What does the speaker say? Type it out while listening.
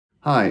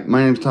Hi,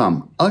 my name's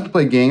Tom. I like to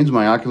play games on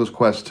my Oculus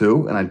Quest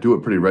 2, and I do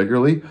it pretty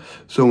regularly.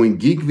 So when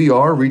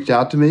GEEKVR reached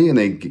out to me and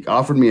they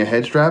offered me a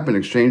head strap in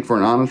exchange for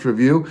an honest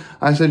review,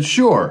 I said,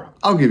 sure,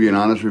 I'll give you an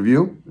honest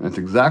review. That's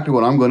exactly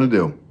what I'm going to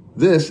do.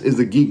 This is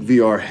the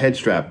GEEKVR head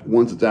strap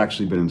once it's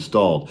actually been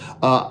installed.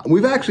 My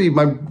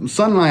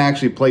son and I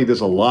actually played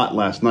this a lot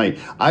last night.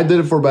 I did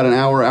it for about an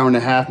hour, hour and a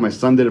half. My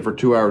son did it for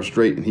 2 hours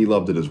straight, and he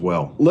loved it as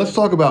well. Let's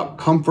talk about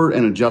comfort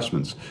and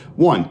adjustments.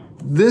 One,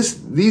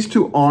 these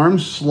two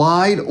arms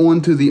slide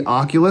onto the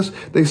Oculus.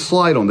 They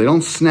slide on, they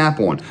don't snap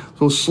on.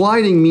 So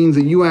sliding means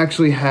that you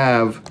actually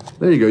have,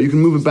 there you go, you can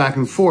move it back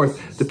and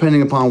forth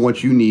depending upon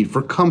what you need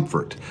for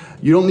comfort.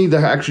 You don't need to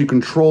actually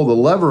control the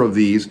lever of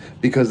these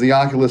because the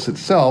Oculus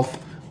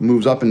itself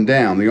moves up and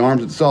down. The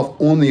arms itself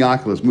on the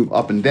Oculus move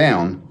up and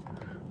down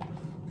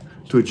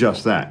to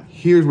adjust that.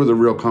 Here's where the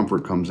real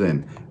comfort comes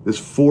in. This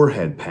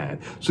forehead pad.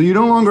 So you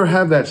no longer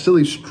have that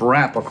silly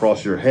strap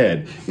across your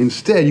head.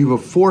 Instead, you have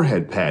a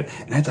forehead pad,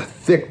 and that's a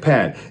thick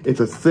pad. It's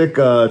a thick,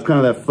 it's kind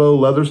of that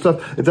faux leather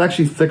stuff. It's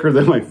actually thicker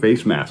than my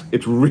face mask.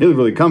 It's really,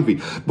 really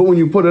comfy. But when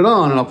you put it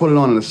on, and I'll put it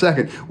on in a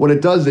second, what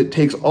it does is it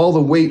takes all the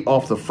weight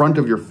off the front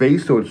of your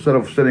face, so instead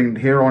of sitting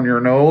here on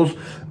your nose,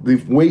 the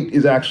weight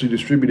is actually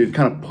distributed,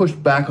 kind of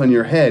pushed back on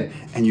your head,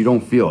 and you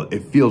don't feel it.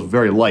 It feels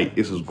very light.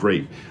 This is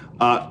great.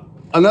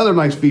 Another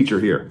nice feature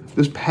here,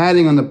 this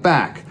padding on the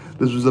back.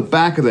 This was the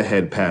back of the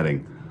head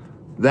padding.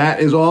 That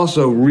is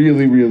also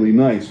really, really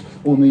nice.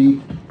 On the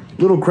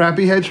little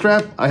crappy head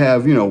strap, I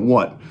have, you know,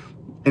 what?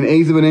 An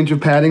eighth of an inch of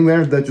padding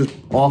there. That's just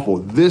awful.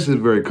 This is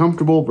very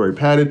comfortable, very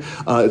padded.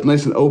 It's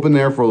nice and open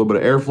there for a little bit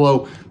of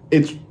airflow.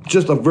 It's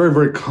just a very,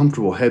 very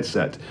comfortable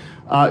headset.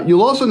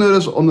 You'll also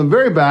notice on the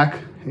very back,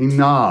 a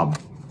knob.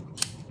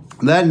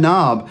 That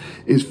knob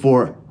is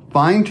for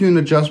fine-tuned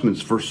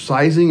adjustments for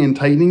sizing and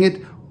tightening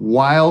it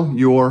while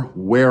you're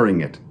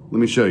wearing it. Let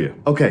me show you.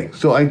 Okay,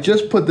 so I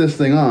just put this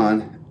thing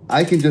on.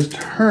 I can just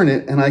turn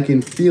it and I can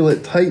feel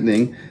it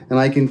tightening, and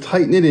I can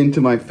tighten it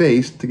into my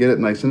face to get it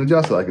nice and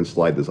adjusted. I can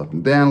slide this up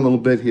and down a little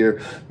bit here.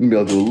 Maybe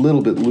I'll do a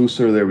little bit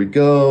looser. There we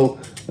go.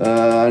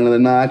 Another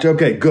notch.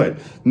 Okay, good.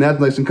 And that's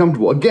nice and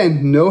comfortable.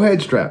 Again, no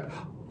head strap.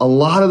 A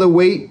lot of the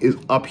weight is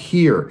up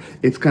here.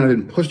 It's kind of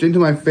been pushed into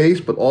my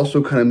face, but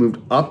also kind of moved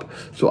up.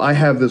 So I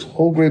have this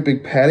whole great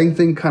big padding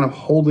thing kind of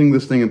holding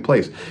this thing in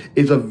place.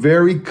 It's a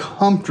very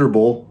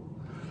comfortable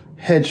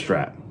head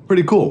strap.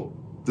 Pretty cool.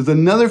 There's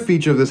another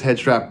feature of this head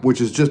strap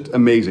which is just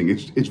amazing.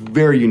 It's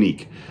very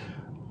unique.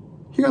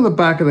 Here on the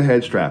back of the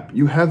head strap,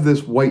 you have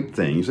this white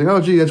thing. You say,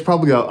 oh gee, that's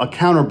probably a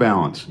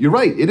counterbalance. You're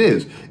right, it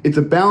is. It's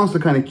a balance to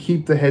kind of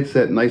keep the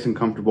headset nice and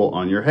comfortable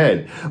on your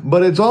head.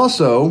 But it's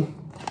also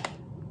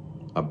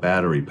a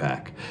battery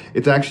pack.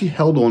 It's actually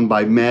held on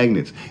by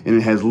magnets, and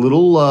it has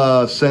little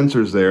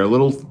sensors there,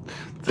 little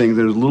things.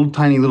 There's little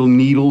tiny little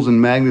needles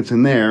and magnets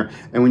in there,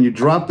 and when you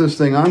drop this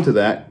thing onto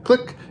that,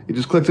 click, it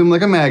just clicks in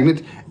like a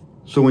magnet.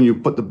 So when you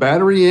put the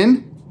battery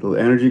in, the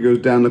energy goes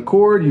down the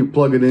cord, you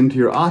plug it into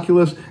your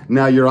Oculus.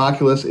 Now your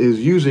Oculus is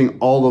using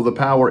all of the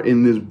power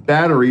in this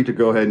battery to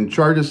go ahead and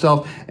charge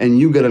itself, and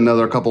you get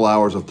another couple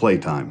hours of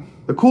playtime.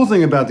 The cool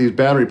thing about these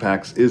battery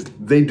packs is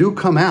they do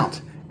come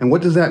out. And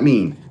what does that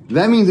mean?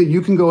 That means that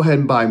you can go ahead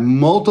and buy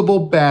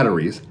multiple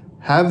batteries,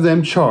 have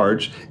them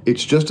charged.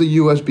 It's just a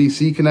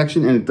USB-C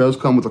connection, and it does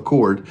come with a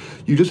cord.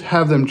 You just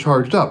have them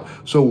charged up.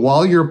 So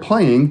while you're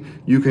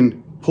playing, you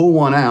can pull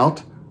one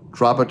out,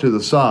 drop it to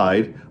the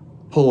side,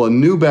 pull a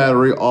new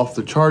battery off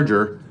the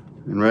charger,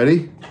 and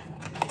ready?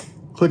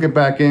 Click it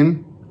back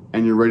in,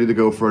 and you're ready to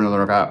go for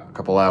another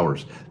couple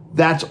hours.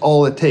 That's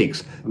all it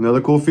takes.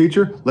 Another cool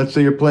feature, let's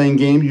say you're playing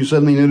games, you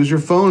suddenly notice your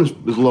phone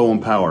is low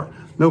on power.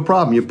 No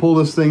problem, you pull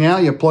this thing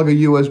out, you plug a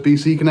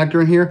USB-C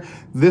connector in here,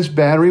 this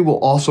battery will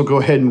also go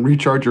ahead and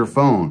recharge your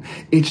phone.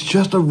 It's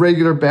just a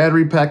regular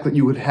battery pack that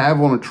you would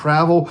have on a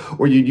travel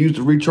or you'd use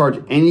to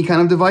recharge any kind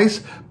of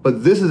device,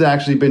 but this has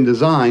actually been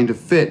designed to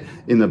fit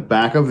in the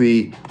back of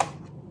the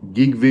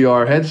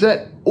GEEKVR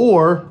headset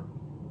or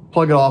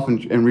plug it off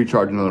and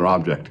recharge another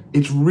object.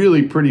 It's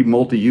really pretty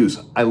multi-use.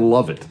 I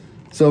love it.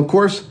 So of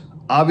course,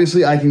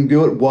 obviously I can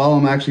do it while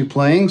I'm actually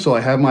playing, so I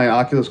have my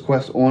Oculus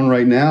Quest on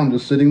right now. I'm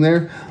just sitting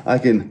there. I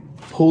can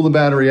pull the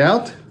battery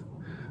out.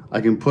 I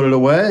can put it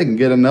away. I can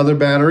get another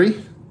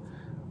battery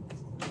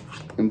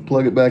and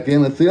plug it back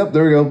in. Let's see,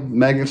 there we go.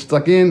 Magnet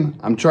stuck in.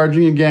 I'm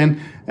charging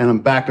again, and I'm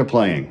back to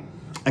playing.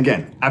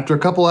 Again, after a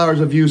couple hours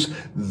of use,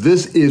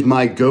 this is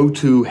my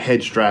go-to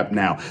head strap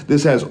now.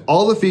 This has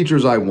all the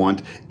features I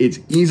want. It's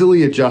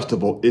easily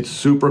adjustable. It's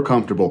super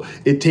comfortable.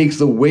 It takes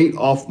the weight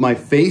off my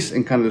face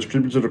and kind of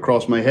distributes it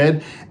across my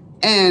head.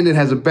 And it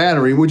has a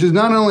battery, which is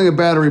not only a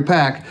battery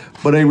pack,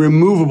 but a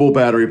removable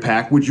battery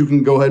pack, which you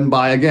can go ahead and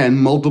buy, again,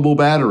 multiple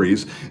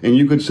batteries. And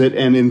you could sit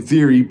and, in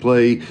theory,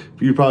 play,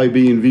 you'd probably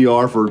be in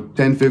VR for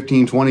 10,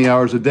 15, 20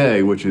 hours a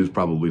day, which is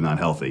probably not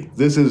healthy.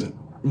 This is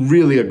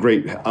really a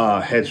great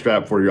head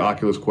strap for your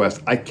Oculus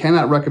Quest. I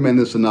cannot recommend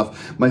this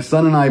enough. My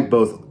son and I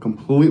both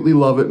completely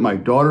love it. My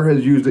daughter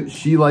has used it.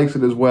 She likes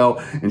it as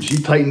well, and she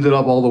tightens it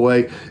up all the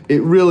way.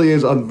 It really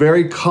is a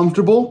very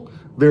comfortable,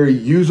 very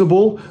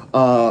usable,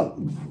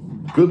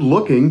 good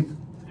looking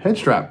head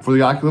strap for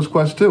the Oculus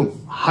Quest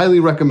 2. Highly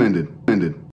recommended.